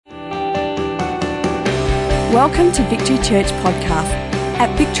Welcome to Victory Church Podcast.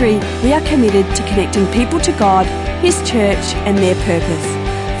 At Victory, we are committed to connecting people to God, His church and their purpose.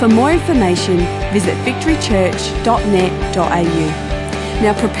 For more information, visit victorychurch.net.au.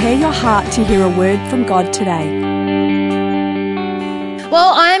 Now prepare your heart to hear a word from God today.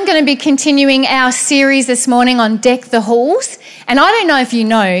 Well, I am going to be continuing our series this morning on Deck the Halls. And I don't know if you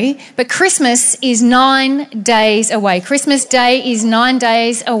know, but Christmas is 9 days away. Christmas Day is 9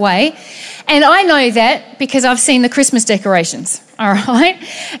 days away. And I know that because I've seen the Christmas decorations, all right?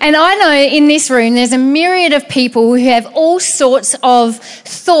 And I know in this room there's a myriad of people who have all sorts of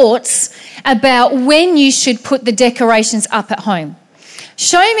thoughts about when you should put the decorations up at home.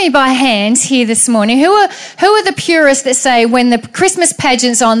 Show me by hands here this morning. Who are the purists that say when the Christmas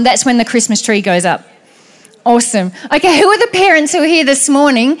pageant's on, that's when the Christmas tree goes up? Awesome. Okay, who are the parents who are here this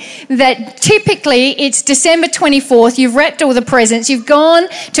morning that typically it's December 24th, you've wrapped all the presents, you've gone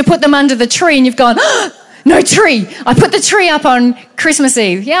to put them under the tree and you've gone, oh, no tree. I put the tree up on Christmas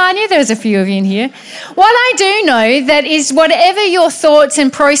Eve. Yeah, I knew there was a few of you in here. What I do know that is whatever your thoughts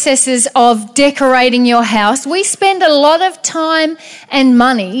and processes of decorating your house, we spend a lot of time and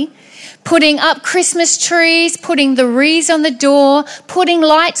money putting up Christmas trees, putting the wreaths on the door, putting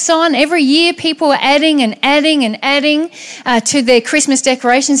lights on. Every year people are adding to their Christmas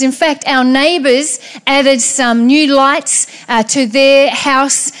decorations. In fact, our neighbours added some new lights to their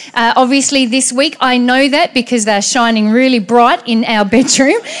house, obviously this week. I know that because they're shining really bright in our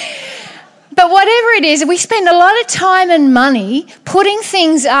bedroom. But whatever it is, we spend a lot of time and money putting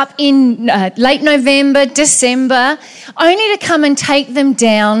things up in late November, December, only to come and take them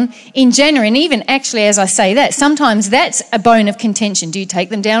down in January. And even actually, as I say that, sometimes that's a bone of contention. Do you take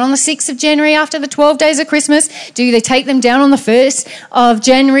them down on the 6th of January after the 12 days of Christmas? Do they take them down on the 1st of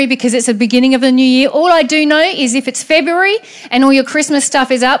January because it's the beginning of the new year? All I do know is if it's February and all your Christmas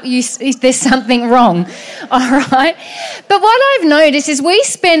stuff is up, there's something wrong, all right? But what I've noticed is we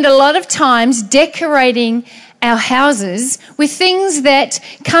spend a lot of time decorating our houses with things that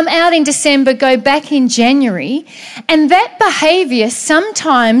come out in December, go back in January, and that behaviour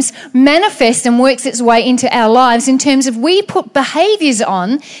sometimes manifests and works its way into our lives in terms of we put behaviours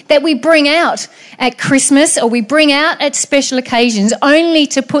on that we bring out at Christmas or we bring out at special occasions only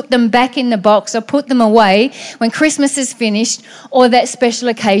to put them back in the box or put them away when Christmas is finished or that special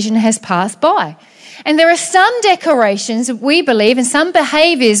occasion has passed by. And there are some decorations we believe and some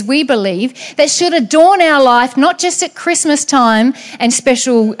behaviours we believe that should adorn our life, not just at Christmas time and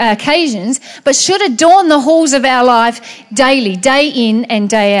special occasions, but should adorn the halls of our life daily, day in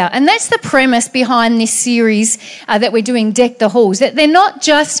and day out. And that's the premise behind this series that we're doing, Deck the Halls. That they're not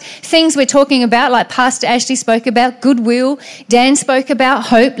just things we're talking about, like Pastor Ashley spoke about goodwill, Dan spoke about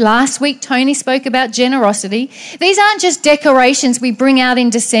hope, last week Tony spoke about generosity. These aren't just decorations we bring out in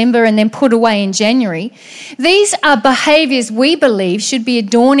December and then put away in January. These are behaviours we believe should be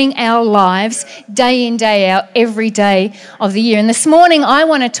adorning our lives day in, day out, every day of the year. And this morning I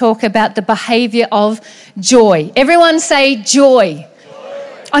want to talk about the behaviour of joy. Everyone say joy.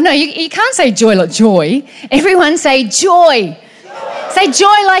 Oh no, you can't say joy like joy. Everyone say joy. Say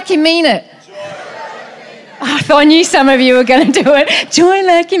joy like you mean it. I knew some of you were going to do it. Joy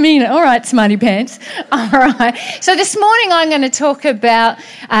like you mean it. All right, smarty pants. All right. So this morning I'm going to talk about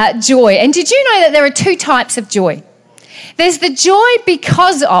joy. And did you know that there are two types of joy? There's the joy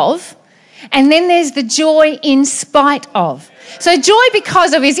because of, and then there's the joy in spite of. So joy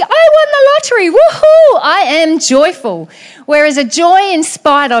because of is, I won the lottery, woohoo, I am joyful. Whereas a joy in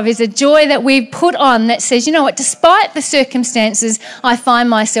spite of is a joy that we've put on that says, you know what, despite the circumstances I find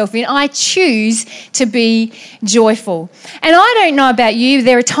myself in, I choose to be joyful. And I don't know about you,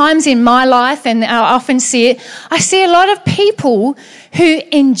 there are times in my life, and I often see it, I see a lot of people who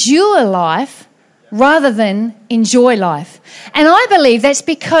endure life rather than enjoy life. And I believe that's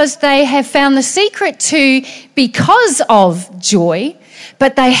because they have found the secret to because of joy,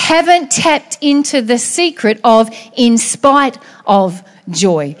 but they haven't tapped into the secret of in spite of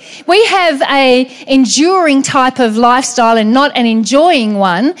joy. We have an enduring type of lifestyle and not an enjoying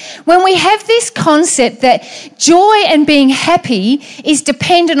one when we have this concept that joy and being happy is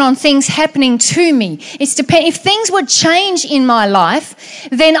dependent on things happening to me. If things would change in my life,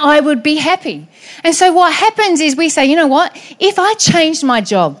 then I would be happy. And so what happens is we say, you know what, if I changed my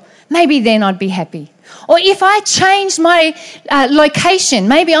job, maybe then I'd be happy. Or if I change my location,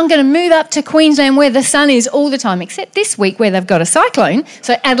 maybe I'm going to move up to Queensland where the sun is all the time, except this week where they've got a cyclone,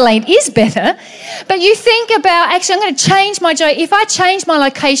 so Adelaide is better. But you think about, actually, I'm going to change my joy. If I change my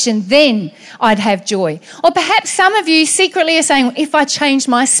location, then I'd have joy. Or perhaps some of you secretly are saying, if I change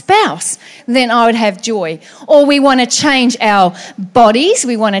my spouse, then I would have joy. Or we want to change our bodies,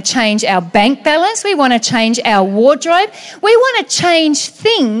 we want to change our bank balance, we want to change our wardrobe. We want to change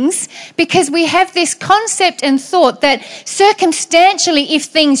things because we have this concept and thought that circumstantially, if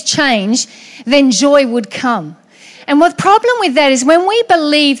things change, then joy would come. And the problem with that is when we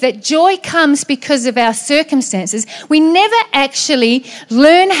believe that joy comes because of our circumstances, we never actually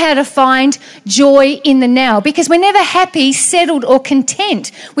learn how to find joy in the now, because we're never happy, settled or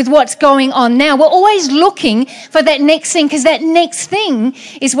content with what's going on now. We're always looking for that next thing, because that next thing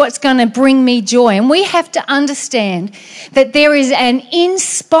is what's going to bring me joy. And we have to understand that there is an in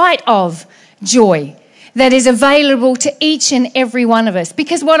spite of joy that is available to each and every one of us.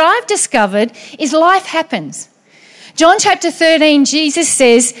 Because what I've discovered is life happens. John chapter 13, Jesus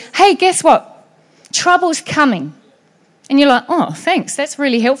says, hey, guess what? Trouble's coming. And you're like, oh, thanks, that's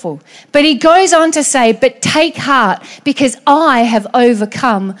really helpful. But he goes on to say, but take heart, because I have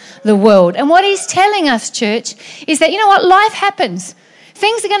overcome the world. And what he's telling us, church, is that, you know what, life happens.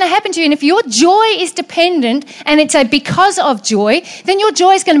 Things are going to happen to you. And if your joy is dependent and it's a because of joy, then your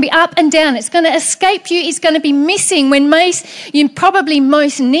joy is going to be up and down. It's going to escape you. It's going to be missing when you probably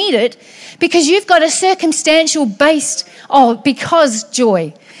most need it, because you've got a circumstantial based because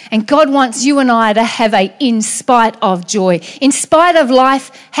joy. And God wants you and I to have a in spite of joy, in spite of life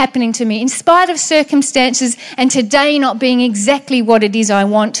happening to me, in spite of circumstances and today not being exactly what it is I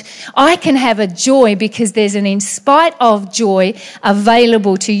want. I can have a joy because there's an in spite of joy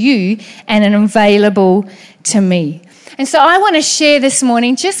available to you and an available to me. And so I want to share this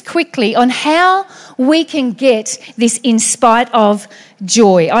morning just quickly on how we can get this in spite of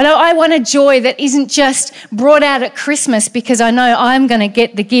joy. I want a joy that isn't just brought out at Christmas because I know I'm going to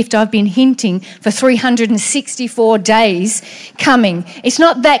get the gift I've been hinting for 364 days coming. It's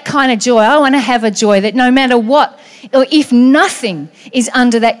not that kind of joy. I want to have a joy that no matter what, or if nothing is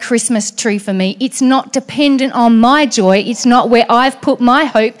under that Christmas tree for me, it's not dependent on my joy. It's not where I've put my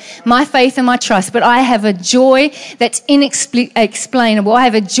hope, my faith and my trust, but I have a joy that's inexplainable. I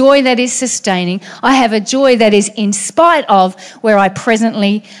have a joy that is sustaining. I have a joy that is in spite of where I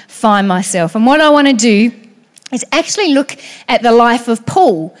presently find myself. And what I want to do is actually look at the life of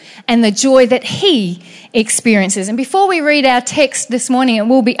Paul and the joy that he experiences. And before we read our text this morning, it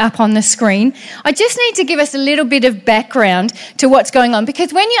will be up on the screen, I just need to give us a little bit of background to what's going on,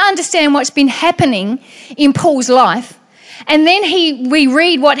 because when you understand what's been happening in Paul's life, and then we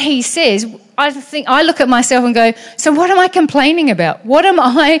read what he says, I look at myself and go, so what am I complaining about? What am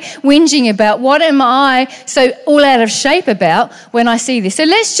I whinging about? What am I so all out of shape about when I see this? So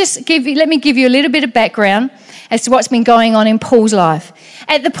let me give you a little bit of background as to what's been going on in Paul's life.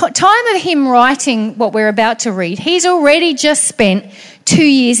 At the time of him writing what we're about to read, he's already just spent 2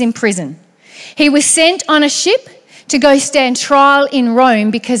 years in prison. He was sent on a ship to go stand trial in Rome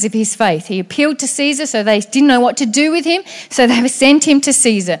because of his faith. He appealed to Caesar, so they didn't know what to do with him, so they sent him to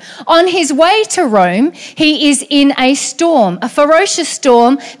Caesar. On his way to Rome, he is in a storm, a ferocious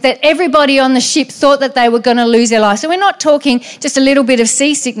storm that everybody on the ship thought that they were going to lose their lives. So we're not talking just a little bit of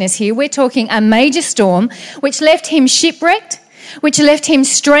seasickness here. We're talking a major storm which left him shipwrecked, which left him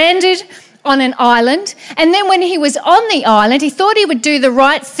stranded on an island. And then when he was on the island, he thought he would do the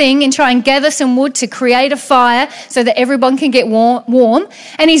right thing and try and gather some wood to create a fire so that everyone can get warm.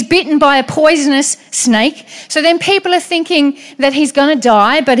 And he's bitten by a poisonous snake. So then people are thinking that he's going to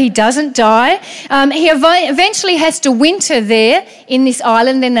die, but he doesn't die. He eventually has to winter there in this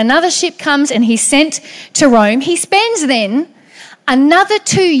island. Then another ship comes and he's sent to Rome. He spends then another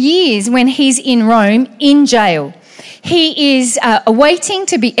 2 years when he's in Rome in jail. He is awaiting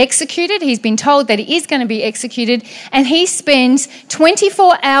to be executed. He's been told that he is going to be executed, and he spends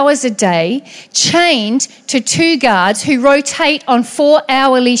 24 hours a day chained to 2 guards who rotate on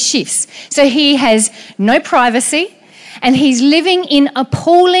 4-hourly shifts. So he has no privacy, and he's living in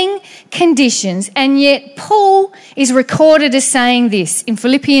appalling conditions. And yet Paul is recorded as saying this in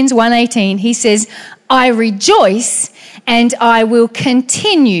Philippians 1:18. He says, I rejoice and I will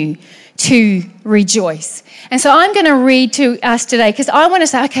continue to rejoice. And so I'm going to read to us today, because I want to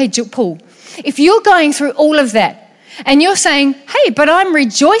say, okay, Paul, if you're going through all of that and you're saying, hey, but I'm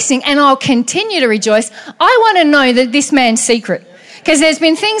rejoicing and I'll continue to rejoice, I want to know that this man's secret. Because there's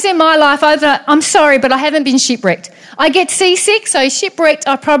been things in my life, I'm sorry, but I haven't been shipwrecked. I get seasick, so shipwrecked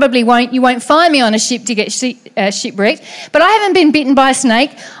I probably won't. You won't find me on a ship to get shipwrecked. But I haven't been bitten by a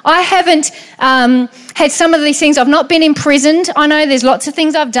snake. I haven't had some of these things. I've not been imprisoned. I know there's lots of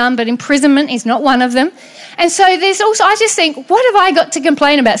things I've done, but imprisonment is not one of them. And so there's also, I just think, what have I got to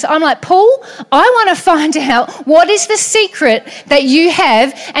complain about? So I'm like, Paul, I want to find out what is the secret that you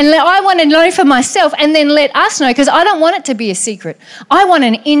have, and I want to know for myself, and then let us know, because I don't want it to be a secret. I want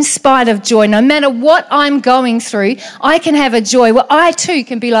an in spite of joy. No matter what I'm going through, I can have a joy where I too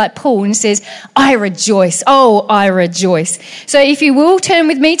can be like Paul and says, I rejoice. Oh, I rejoice. So if you will turn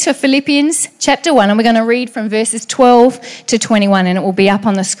with me to Philippians chapter 1, and we're going to read from verses 12 to 21, and it will be up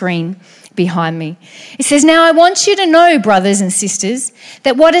on the screen behind me. It says, now I want you to know, brothers and sisters,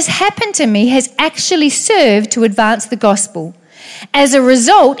 that what has happened to me has actually served to advance the gospel. As a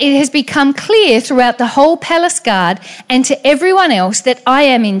result, it has become clear throughout the whole palace guard and to everyone else that I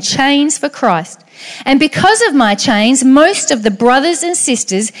am in chains for Christ. And because of my chains, most of the brothers and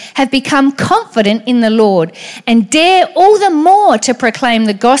sisters have become confident in the Lord and dare all the more to proclaim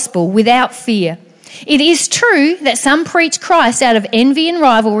the gospel without fear. It is true that some preach Christ out of envy and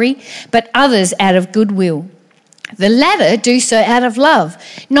rivalry, but others out of goodwill. The latter do so out of love,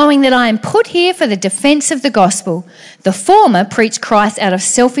 knowing that I am put here for the defense of the gospel. The former preach Christ out of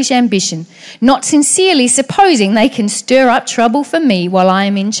selfish ambition, not sincerely supposing they can stir up trouble for me while I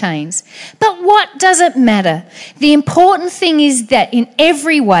am in chains. But what does it matter? The important thing is that in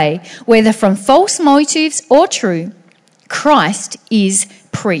every way, whether from false motives or true, Christ is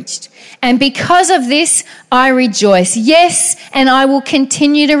preached. And because of this, I rejoice. Yes, and I will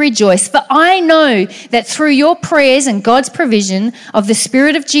continue to rejoice. For I know that through your prayers and God's provision of the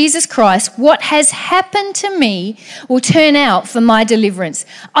Spirit of Jesus Christ, what has happened to me will turn out for my deliverance.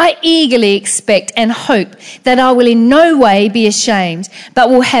 I eagerly expect and hope that I will in no way be ashamed, but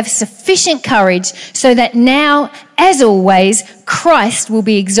will have sufficient courage so that now, as always, Christ will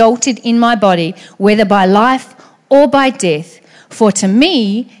be exalted in my body, whether by life or by death. For to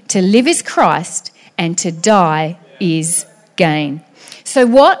me, to live is Christ, and to die is gain. So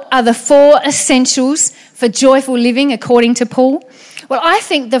what are the 4 essentials for joyful living according to Paul? Well, I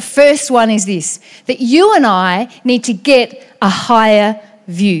think the first one is this, that you and I need to get a higher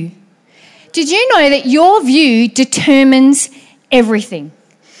view. Did you know that your view determines everything?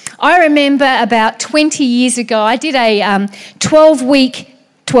 I remember about 20 years ago, I did a 8-week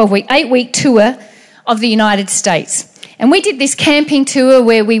tour of the United States. And we did this camping tour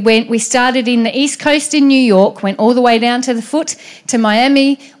where we started in the East Coast in New York, went all the way down to the foot to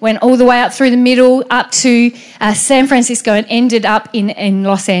Miami, went all the way up through the middle up to San Francisco and ended up in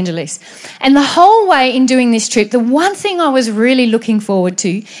Los Angeles. And the whole way in doing this trip, the one thing I was really looking forward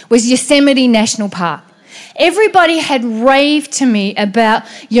to was Yosemite National Park. Everybody had raved to me about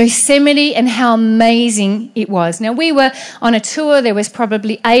Yosemite and how amazing it was. Now, we were on a tour. There was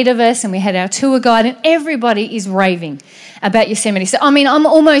probably 8 of us, and we had our tour guide, and everybody is raving about Yosemite. So, I'm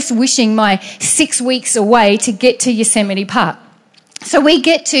almost wishing my 6 weeks away to get to Yosemite Park. So we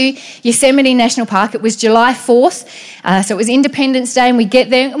get to Yosemite National Park. It was July 4th, so it was Independence Day, and we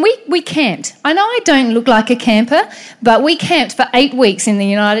get there, and we camped. I know I don't look like a camper, but we camped for 8 weeks in the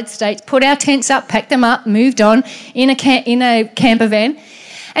United States, put our tents up, packed them up, moved on in a camper van.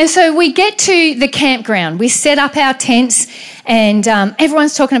 And so we get to the campground. We set up our tents, and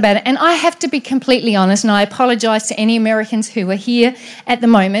everyone's talking about it. And I have to be completely honest, and I apologise to any Americans who are here at the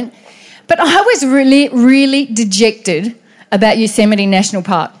moment, but I was really, really dejected about Yosemite National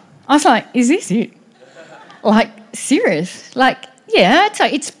Park. I was like, is this it? Like, serious? Like, yeah,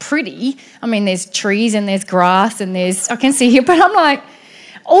 it's pretty. There's trees and there's grass and I can see here, but I'm like,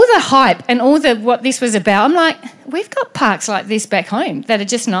 all the hype and all what this was about, I'm like, we've got parks like this back home that are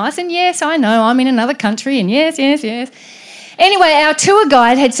just nice, and yes, I know, I'm in another country, and yes. Anyway, our tour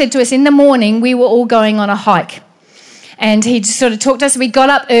guide had said to us in the morning we were all going on a hike, and he just sort of talked to us. We got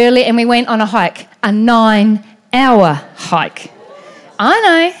up early and we went on a hike, a 9-hour hike. I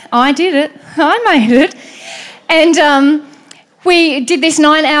know, I did it. I made it. And we did this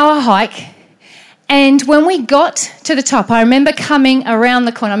 9-hour hike, and when we got to the top, I remember coming around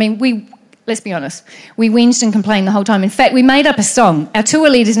the corner. Let's be honest, we whinged and complained the whole time. In fact, we made up a song. Our tour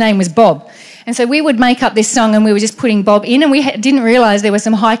leader's name was Bob. And so we would make up this song, and we were just putting Bob in, and we didn't realise there were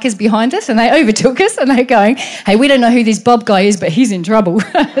some hikers behind us, and they overtook us, and they're going, hey, we don't know who this Bob guy is, but he's in trouble.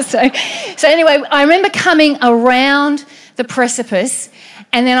 So anyway, I remember coming around the precipice,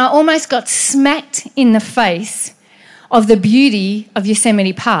 and then I almost got smacked in the face of the beauty of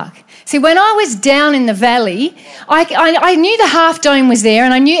Yosemite Park. See, when I was down in the valley, I knew the Half Dome was there,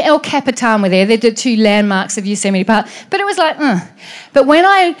 and I knew El Capitan were there. They're the 2 landmarks of Yosemite Park. But it was like, But when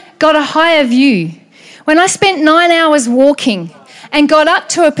I got a higher view, When I spent 9 hours walking and got up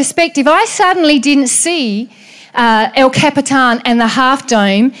to a perspective, I suddenly didn't see El Capitan and the Half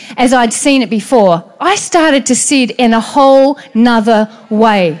Dome as I'd seen it before. I started to see it in a whole nother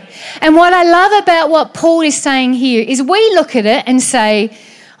way. And what I love about what Paul is saying here is we look at it and say,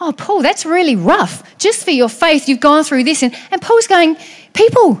 oh, Paul, that's really rough. Just for your faith, you've gone through this. And Paul's going,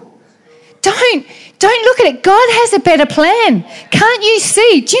 people, don't look at it. God has a better plan. Can't you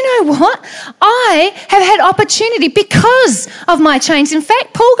see? Do you know what? I have had opportunity because of my change. In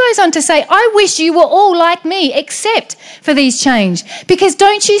fact, Paul goes on to say, I wish you were all like me except for these change. Because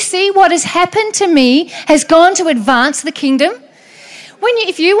don't you see what has happened to me has gone to advance the kingdom?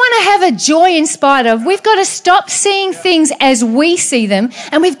 If you want to have a joy in spite of, we've got to stop seeing things as we see them,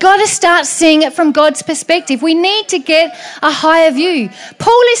 and we've got to start seeing it from God's perspective. We need to get a higher view.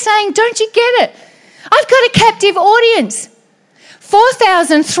 Paul is saying, don't you get it? I've got a captive audience.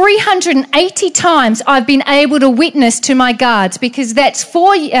 4,380 times I've been able to witness to my guards, because that's 2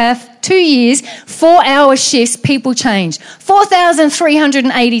 years, 4-hour shifts, people change.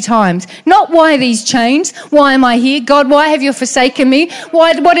 4,380 times. Not why these changed. Why am I here? God, why have you forsaken me?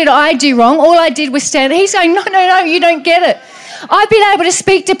 What did I do wrong? All I did was stand. He's saying, no, you don't get it. I've been able to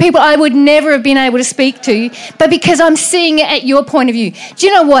speak to people I would never have been able to speak to, but because I'm seeing it at your point of view. Do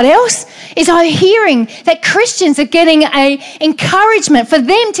you know what else? Is I'm hearing that Christians are getting a encouragement for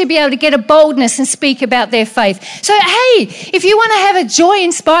them to be able to get a boldness and speak about their faith. So, hey, if you want to have a joy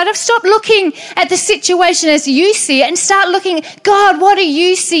in spite of, stop looking at the situation as you see it and start looking, God, what do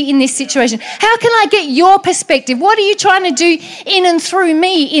you see in this situation? How can I get your perspective? What are you trying to do in and through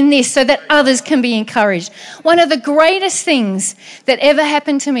me in this so that others can be encouraged? One of the greatest things that ever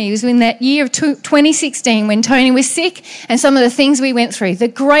happened to me was in that year of 2016 when Tony was sick and some of the things we went through. The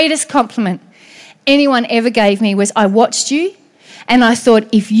greatest compliment anyone ever gave me was, I watched you and I thought,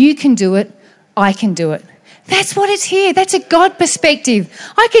 if you can do it, I can do it. That's what it's here. That's a God perspective.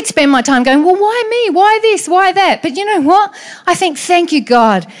 I could spend my time going, well, why me? Why this? Why that? But you know what? I think, thank you,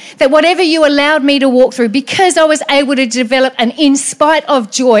 God, that whatever you allowed me to walk through, because I was able to develop an in spite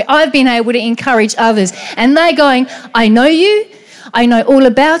of joy, I've been able to encourage others. And they're going, I know you. I know all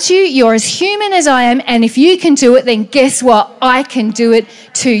about you. You're as human as I am. And if you can do it, then guess what? I can do it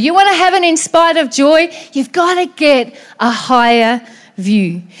too. You want to have an in spite of joy? You've got to get a higher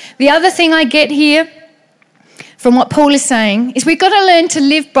view. The other thing I get here from what Paul is saying is we've got to learn to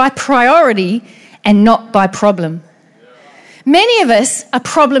live by priority and not by problem. Many of us are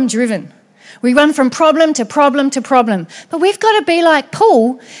problem driven. We run from problem to problem to problem. But we've got to be like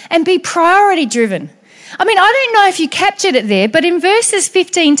Paul and be priority driven. I mean, I don't know if you captured it there, but in verses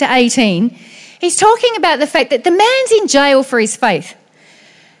 15 to 18, he's talking about the fact that the man's in jail for his faith.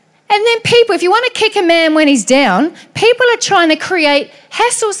 And then people, if you want to kick a man when he's down, people are trying to create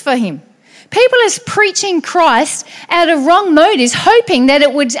hassles for him. People are preaching Christ out of wrong motives, hoping that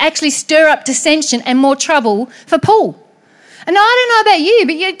it would actually stir up dissension and more trouble for Paul. And I don't know about you,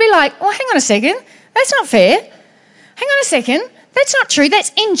 but you'd be like, well, hang on a second. That's not fair. Hang on a second. That's not true.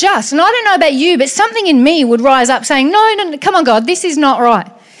 That's unjust. And I don't know about you, but something in me would rise up saying, no, come on, God, this is not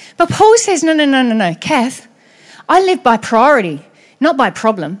right. But Paul says, no, Kath, I live by priority, not by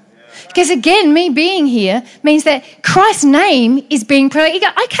problem. Because again, me being here means that Christ's name is being prayed. You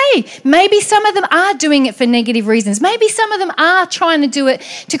go, okay, maybe some of them are doing it for negative reasons. Maybe some of them are trying to do it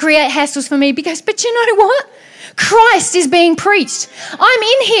to create hassles for me. But you know what? Christ is being preached. I'm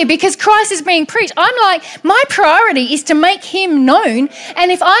in here because Christ is being preached. I'm like, my priority is to make him known.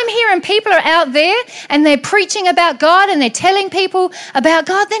 And if I'm here and people are out there and they're preaching about God and they're telling people about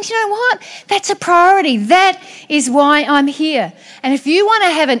God, then you know what? That's a priority. That is why I'm here. And if you want to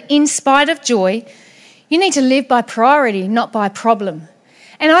have an in spite of joy, you need to live by priority, not by problem.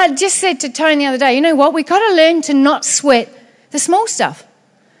 And I just said to Tony the other day, you know what? We've got to learn to not sweat the small stuff.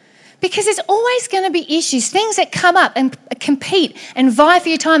 Because there's always going to be issues, things that come up and compete and vie for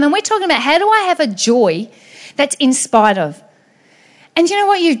your time. And we're talking about, how do I have a joy that's in spite of? And you know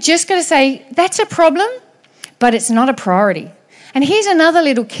what? You've just got to say, that's a problem, but it's not a priority. And here's another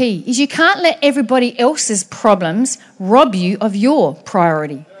little key, is you can't let everybody else's problems rob you of your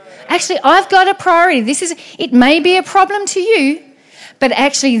priority. Actually, I've got a priority. It may be a problem to you, but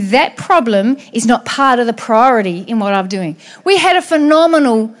actually that problem is not part of the priority in what I'm doing. We had a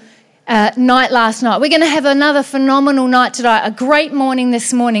phenomenal night last night. We're going to have another phenomenal night tonight, a great morning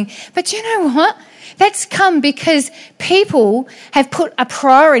this morning. But you know what? That's come because people have put a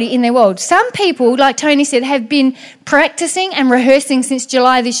priority in their world. Some people, like Tony said, have been practicing and rehearsing since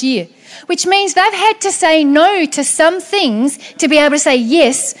July this year, which means they've had to say no to some things to be able to say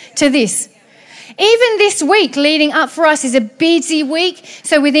yes to this. Even this week leading up for us is a busy week.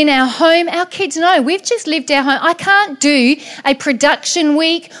 So within our home, our kids know we've just lived our home. I can't do a production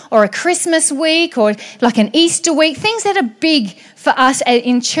week or a Christmas week or like an Easter week, things that are big for us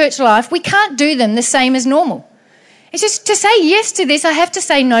in church life. We can't do them the same as normal. It's just to say yes to this, I have to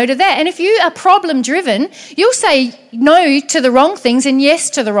say no to that. And if you are problem-driven, you'll say no to the wrong things and yes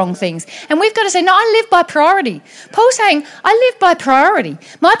to the wrong things. And we've got to say, no, I live by priority. Paul's saying, I live by priority.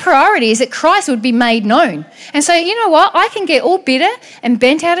 My priority is that Christ would be made known. And so, you know what? I can get all bitter and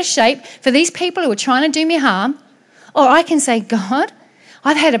bent out of shape for these people who are trying to do me harm. Or I can say, God,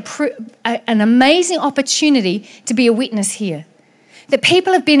 I've had an amazing opportunity to be a witness here. That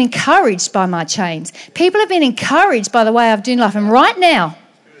people have been encouraged by my chains. People have been encouraged by the way I've done life. And right now,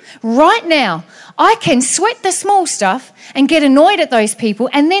 I can sweat the small stuff and get annoyed at those people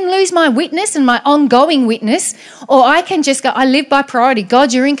and then lose my witness and my ongoing witness. Or I can just go, I live by priority.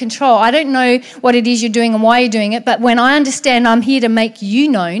 God, you're in control. I don't know what it is you're doing and why you're doing it. But when I understand I'm here to make you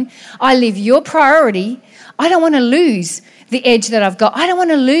known, I live your priority. I don't want to lose the edge that I've got. I don't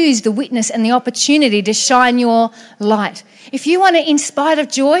want to lose the witness and the opportunity to shine your light. If you want to inspire of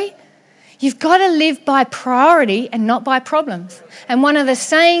joy, you've got to live by priority and not by problems. And one of the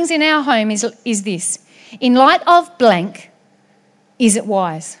sayings in our home is this: in light of blank, is it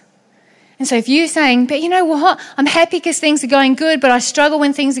wise? And so if you're saying, but you know what, I'm happy because things are going good, but I struggle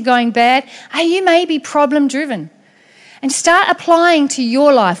when things are going bad, you may be problem driven. And start applying to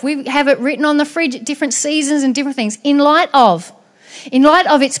your life. We have it written on the fridge at different seasons and different things. In light of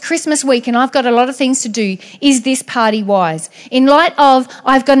it's Christmas week and I've got a lot of things to do, is this party wise? In light of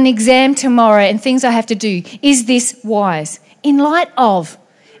I've got an exam tomorrow and things I have to do, is this wise? In light of,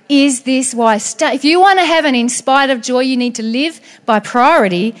 is this wise? If you want to have an in spite of joy, you need to live by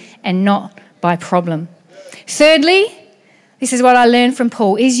priority and not by problem. Thirdly, this is what I learned from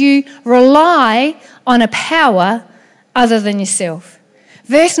Paul, is you rely on a power other than yourself.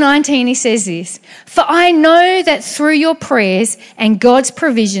 Verse 19, he says this: for I know that through your prayers and God's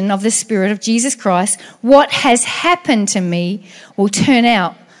provision of the Spirit of Jesus Christ, what has happened to me will turn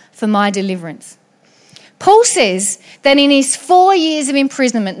out for my deliverance. Paul says that in his 4 years of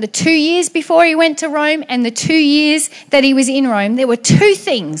imprisonment, the 2 years before he went to Rome and the 2 years that he was in Rome, there were two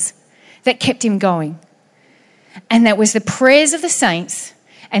things that kept him going. And that was the prayers of the saints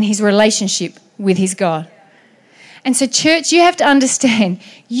and his relationship with his God. And so, church, you have to understand,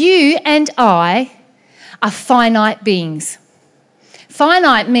 you and I are finite beings.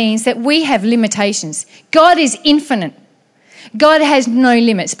 Finite means that we have limitations. God is infinite. God has no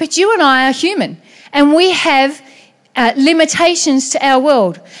limits. But you and I are human, and we have limitations to our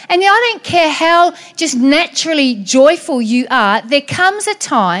world. And I don't care how just naturally joyful you are, there comes a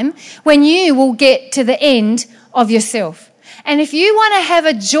time when you will get to the end of yourself. And if you want to have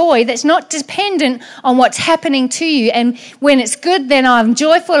a joy that's not dependent on what's happening to you, and when it's good, then I'm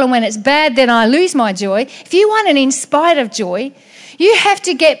joyful, and when it's bad, then I lose my joy. If you want an in spite of joy, you have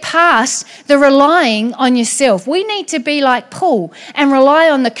to get past the relying on yourself. We need to be like Paul and rely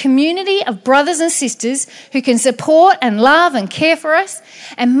on the community of brothers and sisters who can support and love and care for us.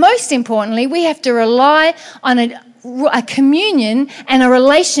 And most importantly, we have to rely on a communion and a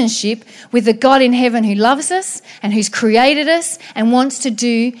relationship with the God in heaven who loves us and who's created us and wants to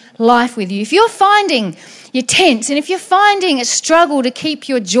do life with you. If you're finding you're tense and if you're finding a struggle to keep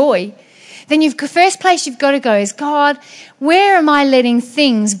your joy, then the first place you've got to go is, God, where am I letting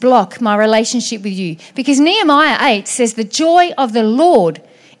things block my relationship with you? Because Nehemiah 8 says the joy of the Lord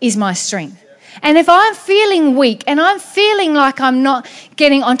is my strength. And if I'm feeling weak and I'm feeling like I'm not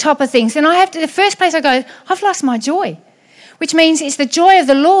getting on top of things, then the first place I go, I've lost my joy, which means it's the joy of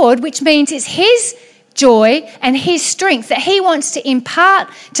the Lord, which means it's his joy and his strength that he wants to impart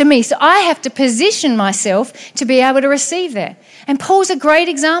to me. So I have to position myself to be able to receive that. And Paul's a great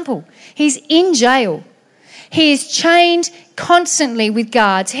example. He's in jail. He is chained constantly with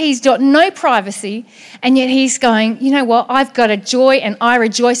guards. He's got no privacy, and yet he's going, you know what, I've got a joy and I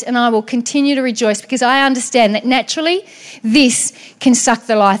rejoice and I will continue to rejoice because I understand that naturally this can suck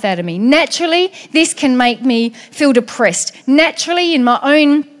the life out of me. Naturally, this can make me feel depressed. Naturally, in my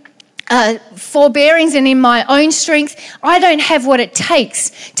own forbearings and in my own strength, I don't have what it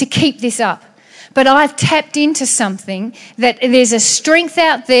takes to keep this up. But I've tapped into something that there's a strength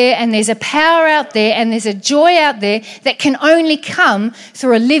out there and there's a power out there and there's a joy out there that can only come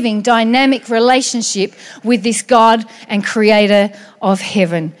through a living, dynamic relationship with this God and creator of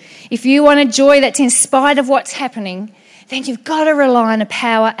heaven. If you want a joy that's in spite of what's happening, then you've got to rely on a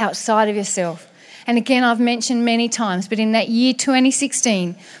power outside of yourself. And again, I've mentioned many times, but in that year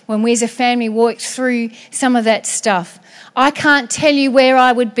 2016, when we as a family worked through some of that stuff, I can't tell you where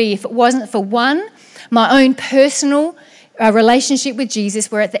I would be if it wasn't for one, my own personal relationship with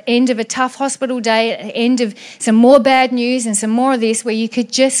Jesus. We're at the end of a tough hospital day, at the end of some more bad news and some more of this, where you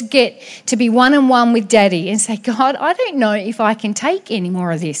could just get to be one-on-one with Daddy and say, God, I don't know if I can take any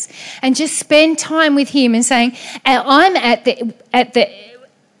more of this. And just spend time with him and saying, I'm at the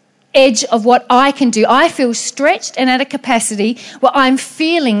edge of what I can do. I feel stretched and at a capacity where I'm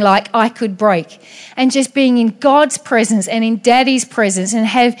feeling like I could break. And just being in God's presence and in Daddy's presence and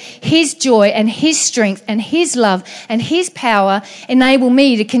have his joy and his strength and his love and his power enable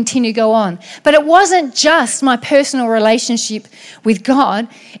me to continue to go on. But it wasn't just my personal relationship with God.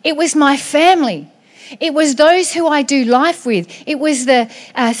 It was my family. It was those who I do life with. It was the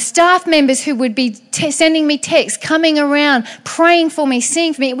staff members who would be sending me texts, coming around, praying for me,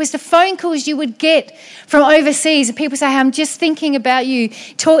 seeing for me. It was the phone calls you would get from overseas. And people say, hey, I'm just thinking about you.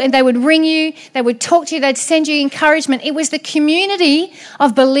 And they would ring you. They would talk to you. They'd send you encouragement. It was the community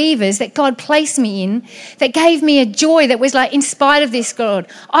of believers that God placed me in that gave me a joy that was like, in spite of this, God,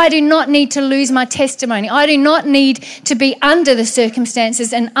 I do not need to lose my testimony. I do not need to be under the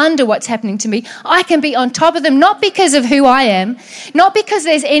circumstances and under what's happening to me. I can be on top of them, not because of who I am, not because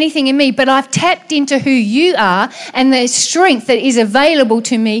there's anything in me, but I've tapped into who you are and the strength that is available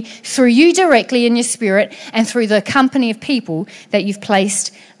to me through you directly in your spirit and through the company of people that you've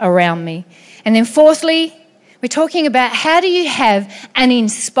placed around me. And then fourthly, we're talking about how do you have an in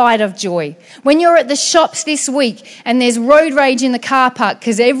spite of joy. When you're at the shops this week and there's road rage in the car park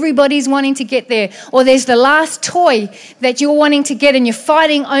because everybody's wanting to get there, or there's the last toy that you're wanting to get and you're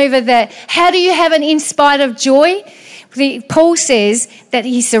fighting over that, how do you have an in spite of joy? Paul says that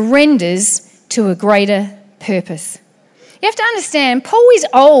he surrenders to a greater purpose. You have to understand, Paul is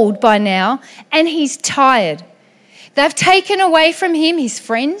old by now and he's tired. They've taken away from him his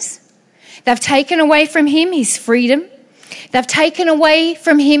friends. They've taken away from him his freedom. They've taken away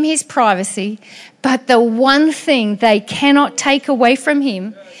from him his privacy. But the one thing they cannot take away from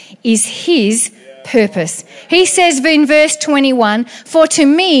him is his purpose. He says in verse 21, for to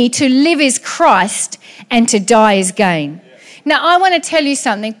me to live is Christ and to die is gain. Now, I want to tell you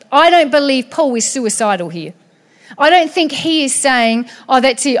something. I don't believe Paul is suicidal here. I don't think he is saying, oh,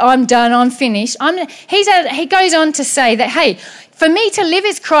 that's it, I'm done, I'm finished. He goes on to say that, hey, for me to live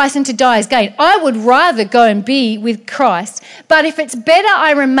is Christ and to die is gain. I would rather go and be with Christ. But if it's better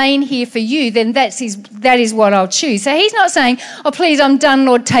I remain here for you, then that is what I'll choose. So he's not saying, oh, please, I'm done,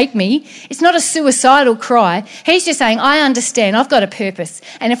 Lord, take me. It's not a suicidal cry. He's just saying, I understand, I've got a purpose.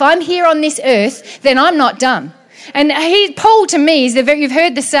 And if I'm here on this earth, then I'm not done. And Paul to me is you've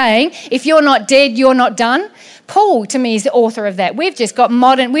heard the saying, if you're not dead, you're not done. Paul to me is the author of that. We've just got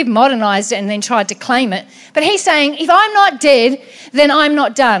we've modernized it and then tried to claim it. But he's saying, if I'm not dead, then I'm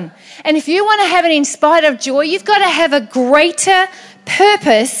not done. And if you want to have an in spite of joy, you've got to have a greater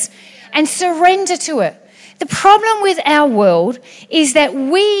purpose and surrender to it. The problem with our world is that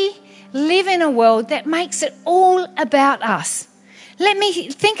we live in a world that makes it all about us. Let me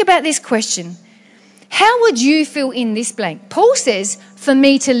think about this question. How would you fill in this blank? Paul says, for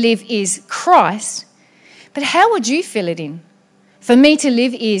me to live is Christ. But how would you fill it in? For me to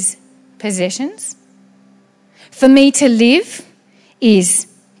live is possessions. For me to live is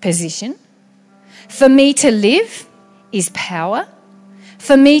position. For me to live is power.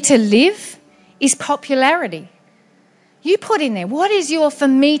 For me to live is popularity. You put in there, what is your for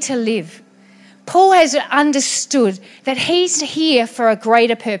me to live? Paul has understood that he's here for a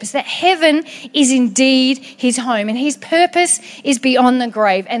greater purpose, that heaven is indeed his home and his purpose is beyond the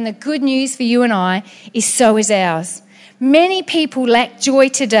grave. And the good news for you and I is so is ours. Many people lack joy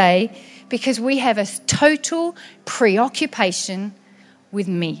today because we have a total preoccupation with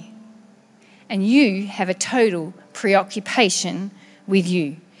me. And you have a total preoccupation with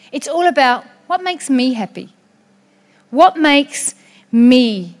you. It's all about what makes me happy. What makes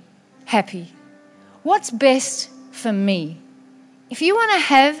me happy? What's best for me? If you want to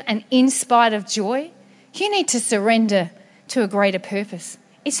have an in spite of joy, you need to surrender to a greater purpose.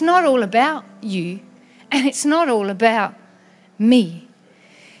 It's not all about you, and it's not all about me.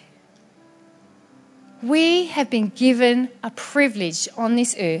 We have been given a privilege on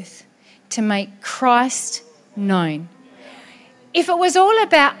this earth to make Christ known. If it was all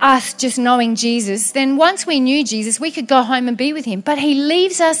about us just knowing Jesus, then once we knew Jesus, we could go home and be with him. But he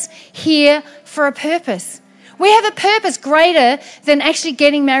leaves us here for a purpose. We have a purpose greater than actually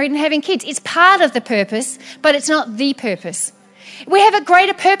getting married and having kids. It's part of the purpose, but it's not the purpose. We have a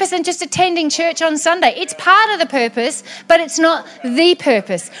greater purpose than just attending church on Sunday. It's part of the purpose, but it's not the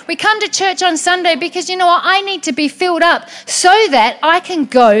purpose. We come to church on Sunday because, you know what, I need to be filled up so that I can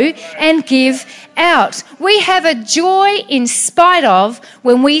go and give out. We have a joy in spite of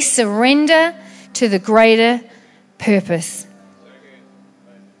when we surrender to the greater purpose.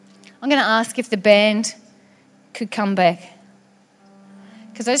 I'm going to ask if the band could come back,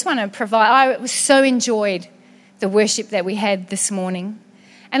 because I just want to provide. I so enjoyed the worship that we had this morning.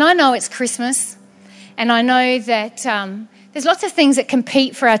 And I know it's Christmas, and I know that there's lots of things that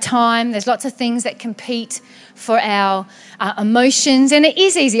compete for our time. There's lots of things that compete for our emotions, and it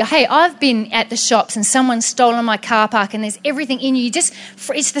is easy. Hey, I've been at the shops and someone's stolen my car park and there's everything in you.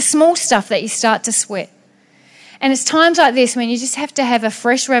 It's the small stuff that you start to sweat. And it's times like this when you just have to have a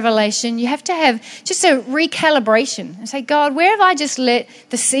fresh revelation. You have to have just a recalibration and say, God, where have I just let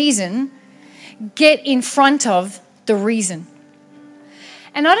the season get in front of the reason?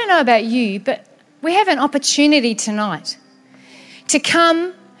 And I don't know about you, but we have an opportunity tonight to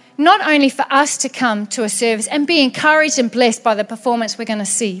come, not only for us to come to a service and be encouraged and blessed by the performance we're going to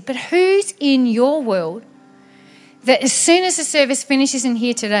see, but who's in your world that as soon as the service finishes in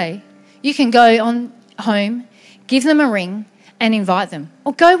here today, you can go on home, give them a ring and invite them.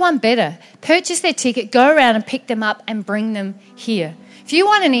 Or go one better, purchase their ticket, go around and pick them up and bring them here. If you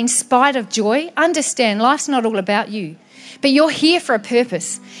want an in spite of joy, understand life's not all about you. But you're here for a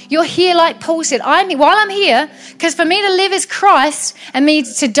purpose. You're here, like Paul said, while I'm here, because for me to live is Christ and me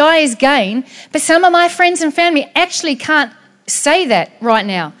to die is gain. But some of my friends and family actually can't say that right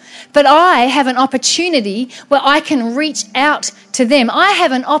now. But I have an opportunity where I can reach out to them. I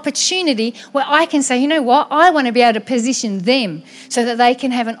have an opportunity where I can say, you know what, I want to be able to position them so that they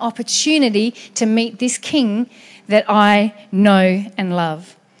can have an opportunity to meet this King that I know and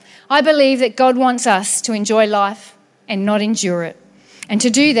love. I believe that God wants us to enjoy life and not endure it. And to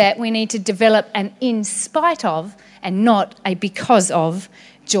do that, we need to develop an in spite of and not a because of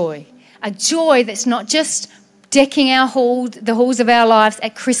joy. A joy that's not just decking the halls of our lives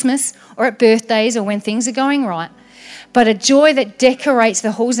at Christmas or at birthdays or when things are going right, but a joy that decorates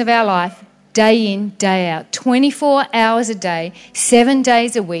the halls of our life day in, day out, 24 hours a day, 7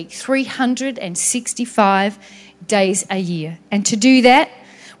 days a week, 365 days a year. And to do that,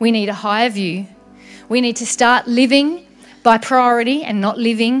 we need a higher view. We need to start living by priority and not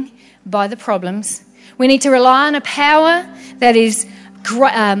living by the problems. We need to rely on a power that is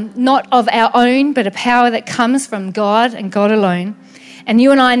not of our own, but a power that comes from God and God alone. And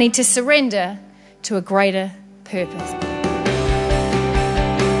you and I need to surrender to a greater purpose.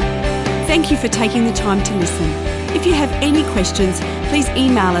 Thank you for taking the time to listen. If you have any questions, please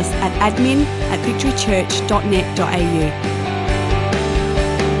email us at admin@victorychurch.net.au.